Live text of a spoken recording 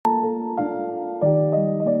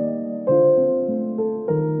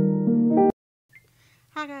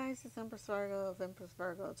Pisces, Empress Virgo of Empress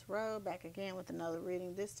Virgo Tarot, back again with another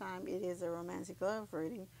reading. This time it is a romantic love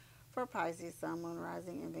reading for Pisces, Sun, Moon,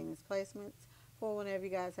 Rising, and Venus placements. For whenever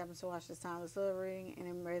you guys happen to watch this timeless love reading and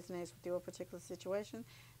it resonates with your particular situation,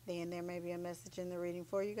 then there may be a message in the reading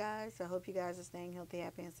for you guys. I hope you guys are staying healthy,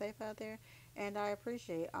 happy, and safe out there. And I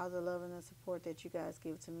appreciate all the love and the support that you guys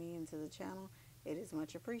give to me and to the channel. It is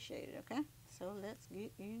much appreciated, okay? So let's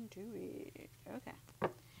get into it.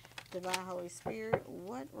 Okay. Divine Holy Spirit,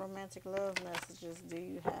 what romantic love messages do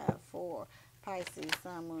you have for Pisces,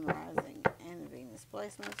 Sun, Moon, Rising, and Venus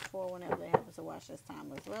placements for whenever they happen to watch this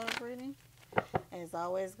timeless love reading? As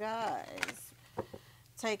always, guys,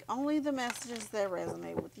 take only the messages that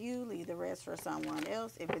resonate with you. Leave the rest for someone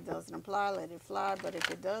else. If it doesn't apply, let it fly. But if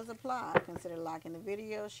it does apply, consider liking the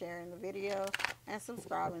video, sharing the video, and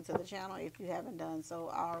subscribing to the channel if you haven't done so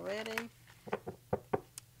already.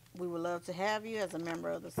 We would love to have you as a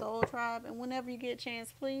member of the Soul Tribe. And whenever you get a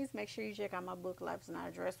chance, please make sure you check out my book, Life is Not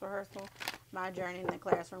a Dress Rehearsal. My journey in the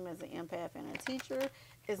classroom as an empath and a teacher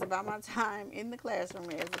is about my time in the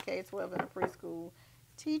classroom as a K-12 and a preschool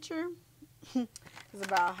teacher. It's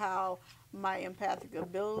about how my empathic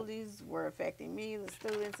abilities were affecting me, the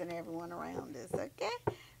students, and everyone around us. Okay?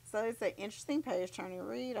 So it's an interesting page-turning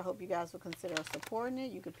read. I hope you guys will consider supporting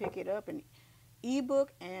it. You can pick it up in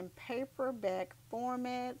ebook and paperback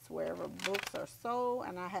formats wherever books are sold,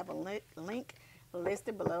 and I have a link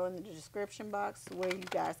listed below in the description box where you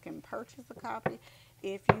guys can purchase a copy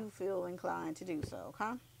if you feel inclined to do so.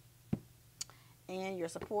 Okay, and your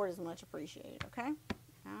support is much appreciated. Okay,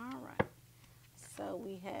 all right, so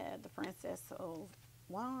we had the Princess of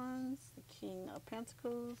Wands, the King of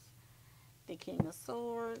Pentacles, the King of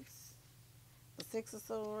Swords, the Six of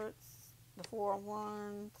Swords, the Four of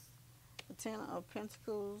Wands, the Ten of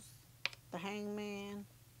Pentacles, the Hangman,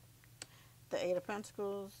 the Eight of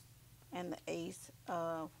Pentacles, and the Ace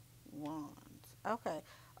of Wands. Okay,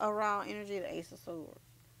 around energy, the Ace of Swords.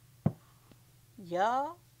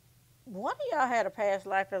 Y'all, one of y'all had a past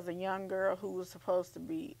life as a young girl who was supposed to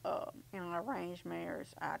be in an arranged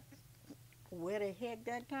marriage. Where the heck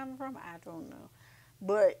that coming from, I don't know.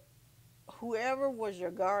 But whoever was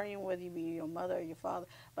your guardian, whether you be your mother or your father,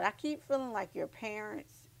 but I keep feeling like your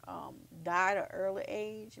parents died at an early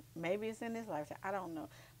age. Maybe it's in this lifetime, I don't know,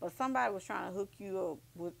 but somebody was trying to hook you up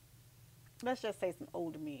with, let's just say, some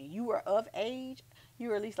older men. You were of age, you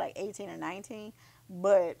were at least like 18 or 19,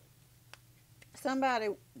 but somebody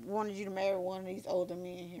wanted you to marry one of these older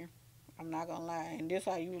men here. I'm not gonna lie, and this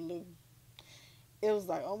how you would look. It was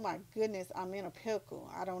like, oh my goodness, I'm in a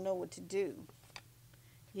pickle, I don't know what to do.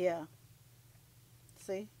 Yeah,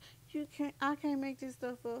 see, I can't make this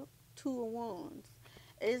stuff up. Two of Wands.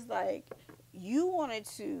 It's like you wanted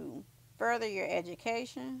to further your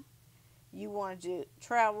education, you wanted to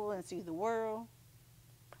travel and see the world,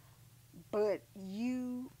 but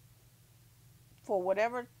you, for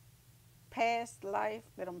whatever past life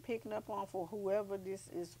that I'm picking up on, for whoever this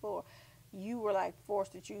is for, you were like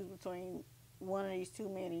forced to choose between one of these two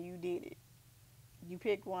men, and you did it. You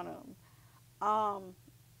picked one of them.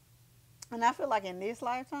 And I feel like in this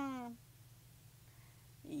lifetime,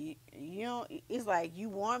 you know, it's like you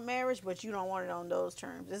want marriage, but you don't want it on those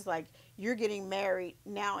terms. It's like you're getting married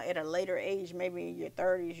now at a later age, maybe in your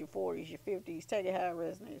 30s, your 40s, your 50s. Take it how it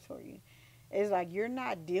resonates for you. It's like you're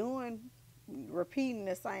not repeating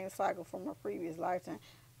the same cycle from a previous lifetime.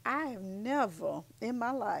 I have never in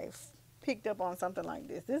my life picked up on something like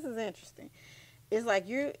this. This is interesting. It's like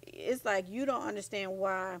you don't understand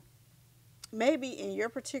why. Maybe in your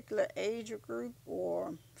particular age group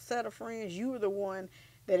or set of friends, you were the one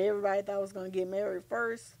that everybody thought was going to get married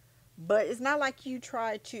first. But it's not like you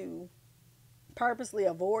try to purposely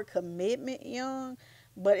avoid commitment young,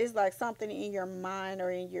 but it's like something in your mind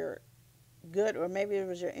or in your gut, or maybe it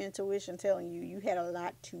was your intuition telling you you had a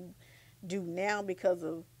lot to do now because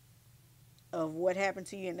of what happened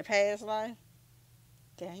to you in the past life.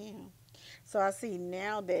 Damn. So I see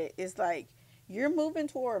now that it's like you're moving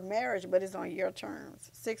toward marriage, but it's on your terms.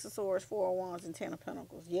 Six of Swords, Four of Wands, and Ten of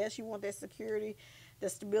Pentacles. Yes, you want that security, the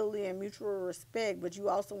stability, and mutual respect, but you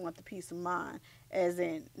also want the peace of mind, as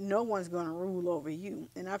in no one's going to rule over you.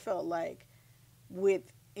 And I felt like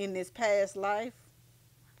in this past life,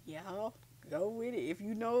 y'all, go with it. If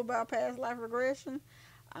you know about past life regression,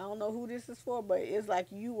 I don't know who this is for, but it's like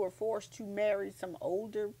you were forced to marry some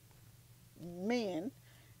older men,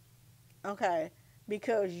 okay,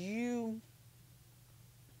 because your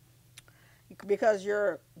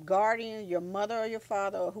guardian, your mother or your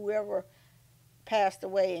father or whoever passed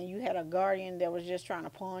away, and you had a guardian that was just trying to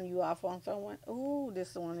pawn you off on someone. Ooh,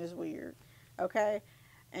 this one is weird. Okay,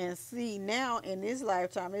 And see, now in this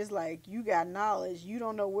lifetime, it's like you got knowledge. You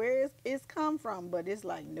don't know where it's come from, but it's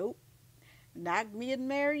like, nope, not getting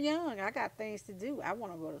married young. I got things to do. I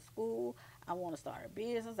want to go to school. I want to start a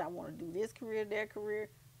business. I want to do this career, that career.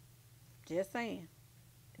 Just saying.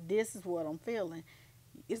 This is what I'm feeling.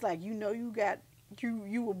 It's like you got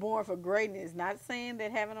you were born for greatness. Not saying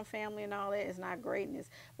that having a family and all that is not greatness.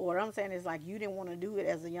 But what I'm saying is like you didn't want to do it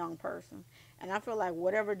as a young person. And I feel like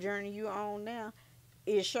whatever journey you're on now,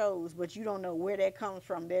 it shows, but you don't know where that comes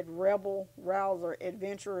from. That rebel, rouser,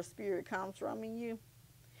 adventurous spirit comes from in you.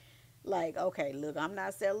 Like, okay, look, I'm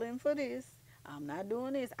not settling for this. I'm not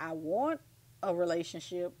doing this. I want a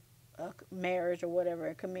relationship, a marriage, or whatever,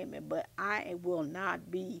 a commitment, but I will not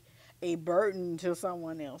be a burden to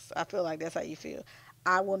someone else. I feel like that's how you feel.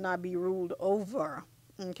 I will not be ruled over.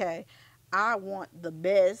 Okay. I want the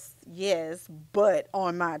best, yes, but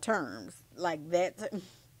on my terms. Like that,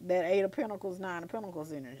 that Eight of Pentacles, Nine of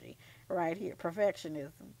Pentacles energy right here.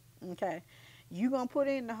 Perfectionism. Okay. You gonna put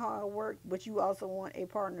in the hard work, but you also want a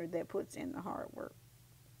partner that puts in the hard work.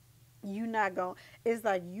 You not going It's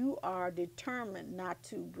like you are determined not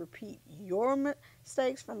to repeat your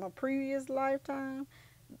mistakes from a previous lifetime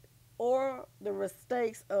or the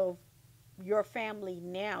mistakes of your family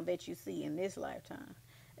now that you see in this lifetime.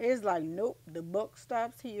 It's like, nope, the book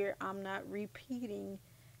stops here. I'm not repeating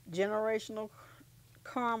generational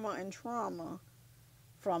karma and trauma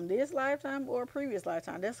from this lifetime or previous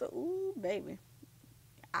lifetime. That's a ooh baby.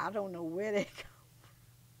 I don't know where they go.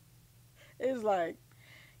 It's like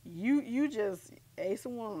you just ace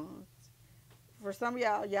of wands. For some of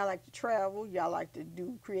y'all like to travel, y'all like to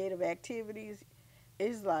do creative activities.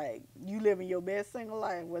 It's like you living your best single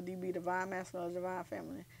life, whether you be divine masculine or divine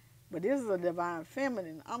feminine. But this is a divine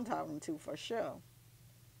feminine I'm talking to for sure.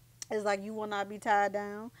 It's like you will not be tied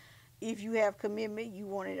down. If you have commitment, you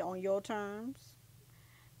want it on your terms.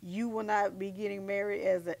 You will not be getting married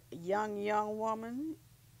as a young woman.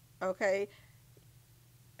 Okay.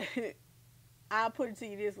 I'll put it to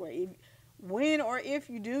you this way. When or if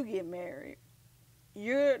you do get married,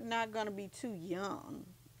 you're not going to be too young,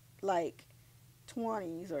 like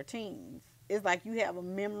 20s or teens. It's like you have a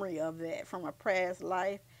memory of that from a past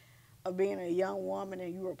life of being a young woman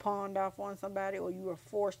and you were pawned off on somebody or you were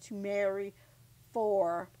forced to marry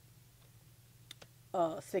for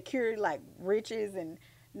security, like riches and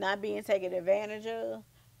not being taken advantage of.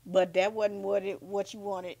 But that wasn't what you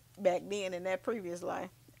wanted back then in that previous life.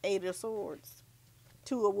 Eight of Swords.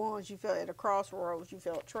 Two of Wands, you felt at a crossroads. You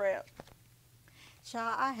felt trapped.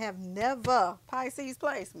 Child, I have never Pisces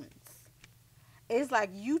placements. It's like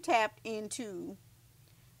you tapped into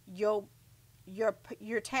your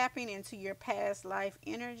you're tapping into your past life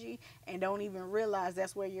energy and don't even realize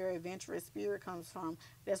that's where your adventurous spirit comes from.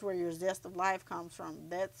 That's where your zest of life comes from.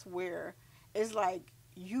 That's where it's like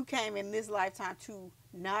you came in this lifetime to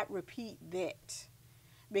not repeat that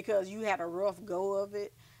because you had a rough go of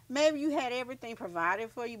it. Maybe you had everything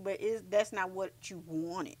provided for you, but that's not what you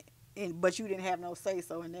wanted. But you didn't have no say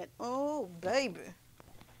so in that. Oh, baby.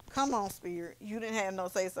 Come on, spirit. You didn't have no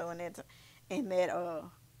say so in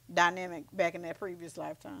that dynamic back in that previous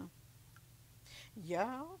lifetime.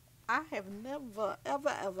 Y'all, I have never, ever.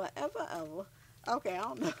 Okay, I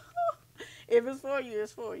don't know. If it's for you,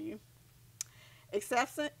 it's for you.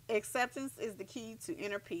 Acceptance is the key to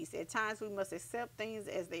inner peace. At times, we must accept things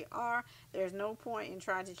as they are. There's no point in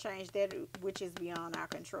trying to change that which is beyond our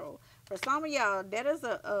control. For some of y'all, that is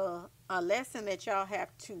a lesson that y'all have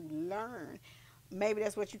to learn. Maybe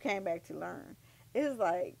that's what you came back to learn. It's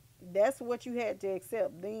like that's what you had to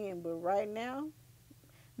accept then, but right now,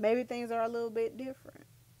 maybe things are a little bit different.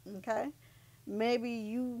 Okay? Maybe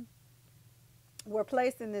you were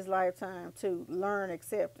placed in this lifetime to learn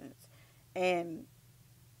acceptance and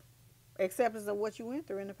acceptance of what you went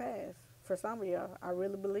through in the past. For some of y'all, I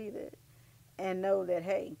really believe it. And know that,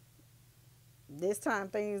 hey, this time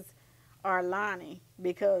things are aligning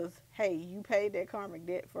because, hey, you paid that karmic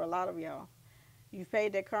debt for a lot of y'all. You've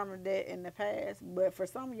paid that karmic debt in the past, but for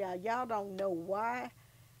some of y'all don't know why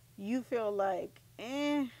you feel like,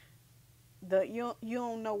 you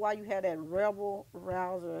don't know why you have that rebel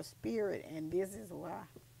rouser spirit, and this is why.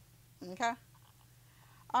 Okay?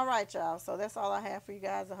 All right, y'all. So that's all I have for you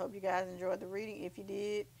guys. I hope you guys enjoyed the reading. If you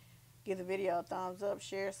did, give the video a thumbs up,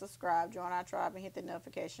 share, subscribe, join our tribe, and hit the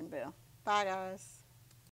notification bell. Bye, guys.